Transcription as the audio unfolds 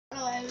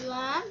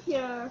everyone,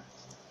 here,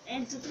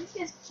 and today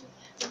is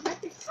the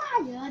rapid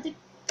fire, the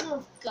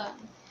nerf gun.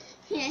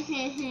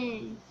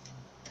 Hehehe.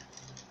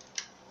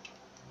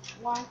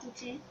 1, 2,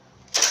 3,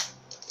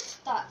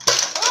 start.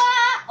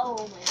 Ah!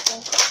 Oh my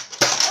god.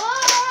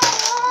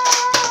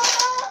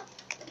 Ah!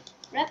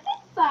 Rapid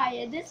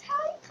fire, that's how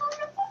you call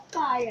rapid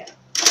fire.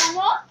 No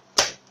more?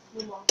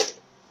 No more.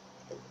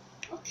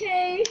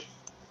 Okay.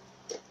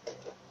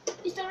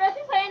 Is the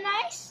rapid fire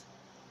nice?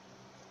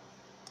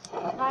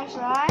 Nice,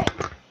 right?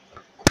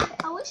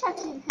 I wish I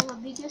can have a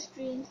bigger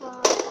screen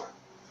so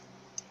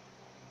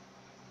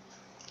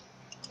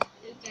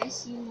you guys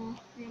see more.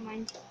 Never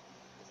mind.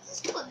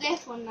 Just put that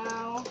for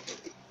now.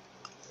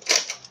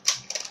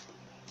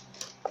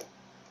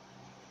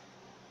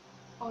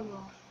 Oh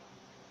no.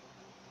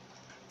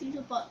 Think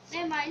about.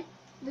 Never mind.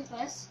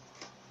 Because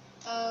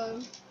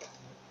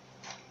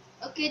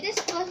okay, this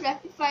first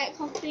rapid fire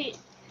complete.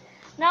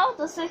 Now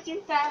the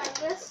second time,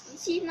 just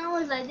see now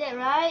it's like that,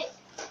 right?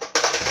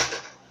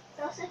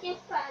 The second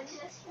part, I'm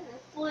just gonna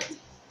put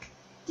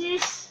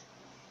this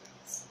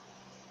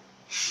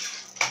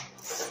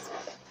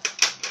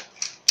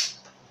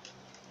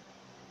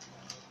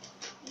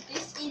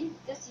in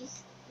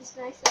because it's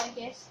nicer, I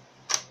guess.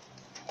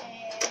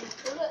 And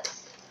bullets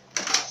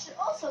should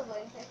also go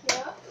into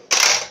here.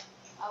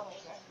 Oh my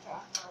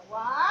gosh,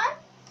 1,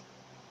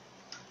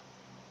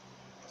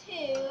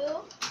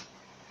 2,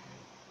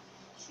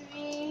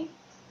 3,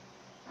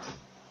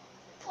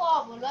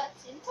 4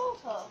 bullets in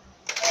total.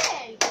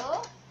 There you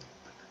go.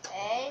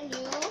 And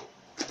you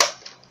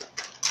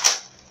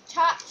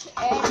charge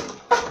and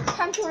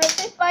come to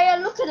rapid fire.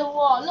 Look at the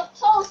wall. Look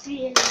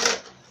closely.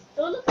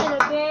 Don't look at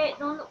the bed.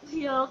 Don't look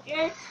here,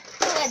 okay?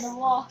 Look at the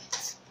wall.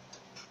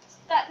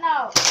 Start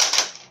now.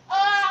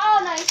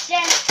 Oh, nice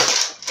jam.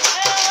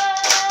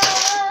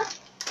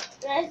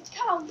 Let's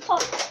come.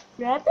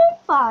 Rapid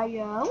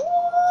fire. Woo!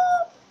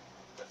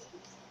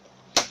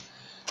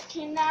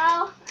 Okay,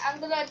 now I'm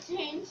gonna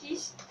change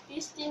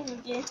this thing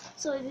again.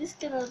 So it's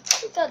gonna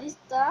pick out this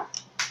stuff.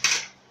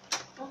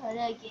 Go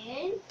ahead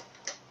again.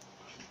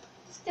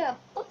 Just gonna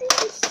put in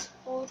this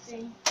whole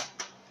thing.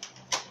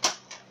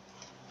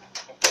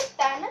 At this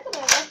time, I'm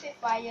gonna rapid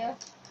fire.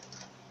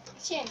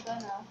 Actually, I'm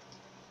gonna.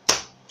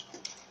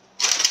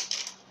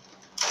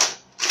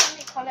 Let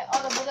me collect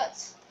all the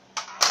bullets.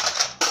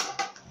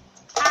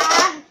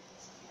 Ah!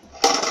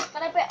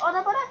 Gotta get all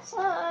the bullets.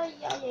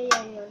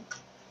 Yeah.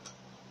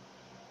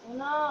 Oh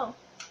no.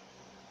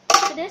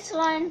 So this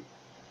one.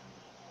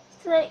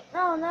 It's like,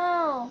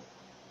 no.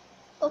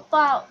 Pop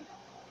out.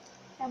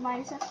 And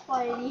mine is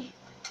already.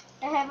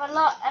 I have a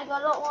lot. I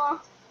got a lot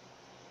more.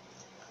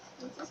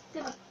 I'm just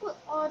gonna put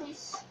all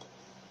this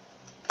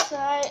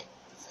aside.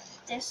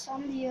 There's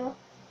some here.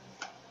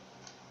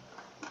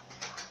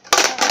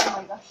 Oh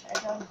my gosh, I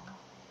don't know.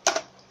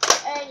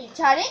 And you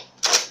charge it.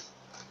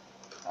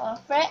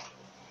 Perfect.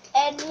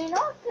 And you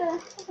know,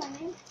 what's my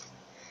name?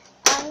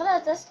 I'm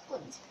gonna just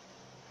put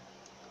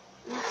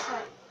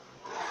inside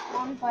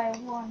one by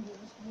one.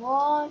 There's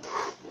one.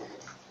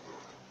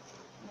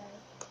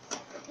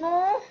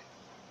 No.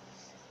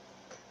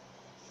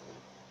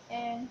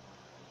 And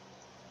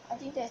I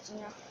think that's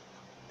enough.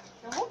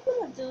 Now what I'm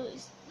gonna do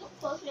is look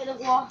closely at the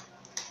wall.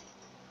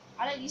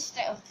 I like this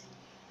style.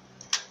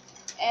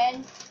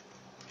 And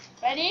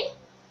ready?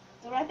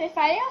 The rapid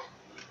fire?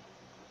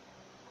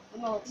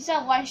 No, these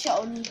are one shot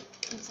only.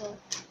 So,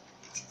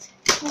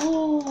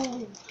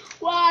 ooh.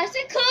 Wow, is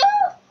it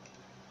cool?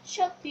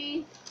 Should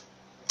be.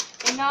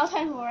 And now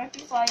time for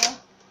rapid fire.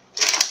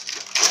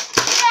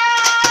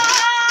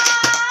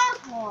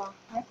 More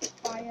rapid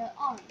fire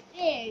on.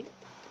 Yeah.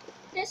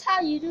 That's how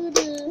you do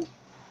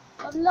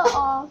a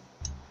lot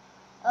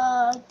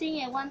of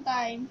thing at one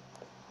time.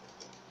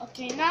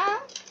 Okay,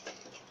 now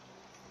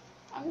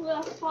I'm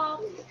gonna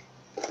form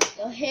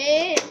the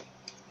head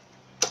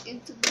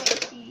into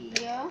right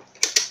here.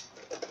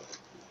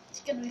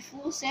 It's gonna be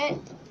full set.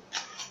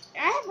 I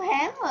have a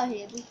hammer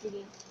here,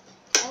 basically.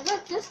 I'm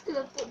just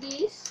gonna put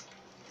this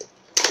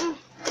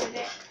like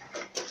that.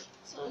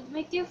 So it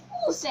make it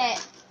full set.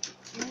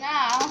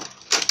 Now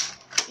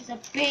it's a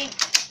big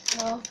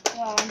nerf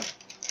gun.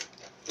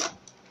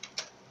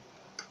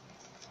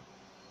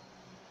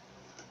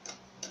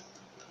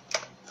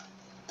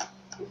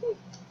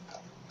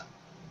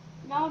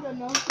 Now the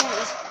nerf gun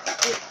is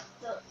big.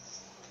 So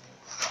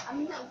I'm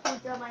not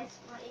good at my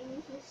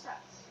English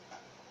sucks.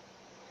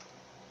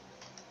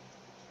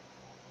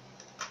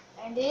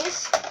 And this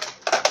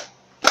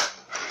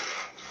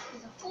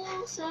is a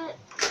full set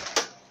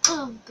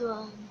of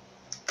gun.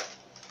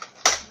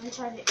 Let me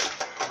try it.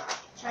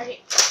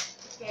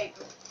 Okay,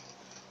 good.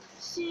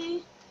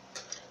 See?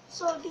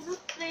 So this is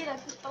play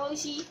like a toy.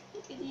 See?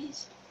 Look at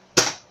this.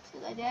 So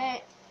like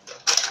that.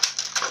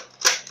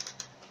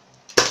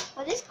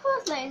 But this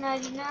costs like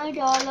 $99.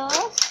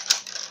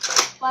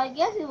 But I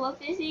guess it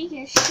worth it so you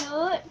can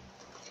shoot.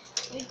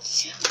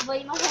 But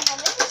you must have a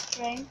little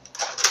strength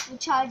to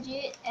charge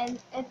it and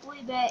put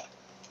it back.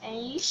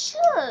 And you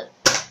shoot.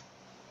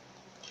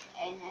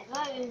 And I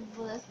love it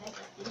bullets like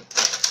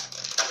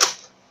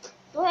this.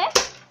 Go ahead.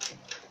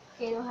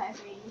 Okay, don't have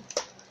any.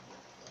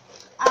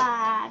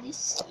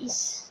 This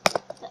is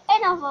the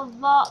end of the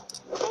vlog.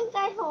 Thank you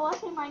guys for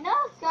watching my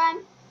nerf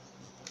gun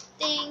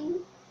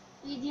thing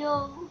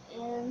video,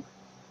 and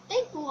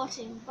thanks for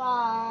watching.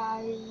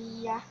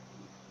 Bye.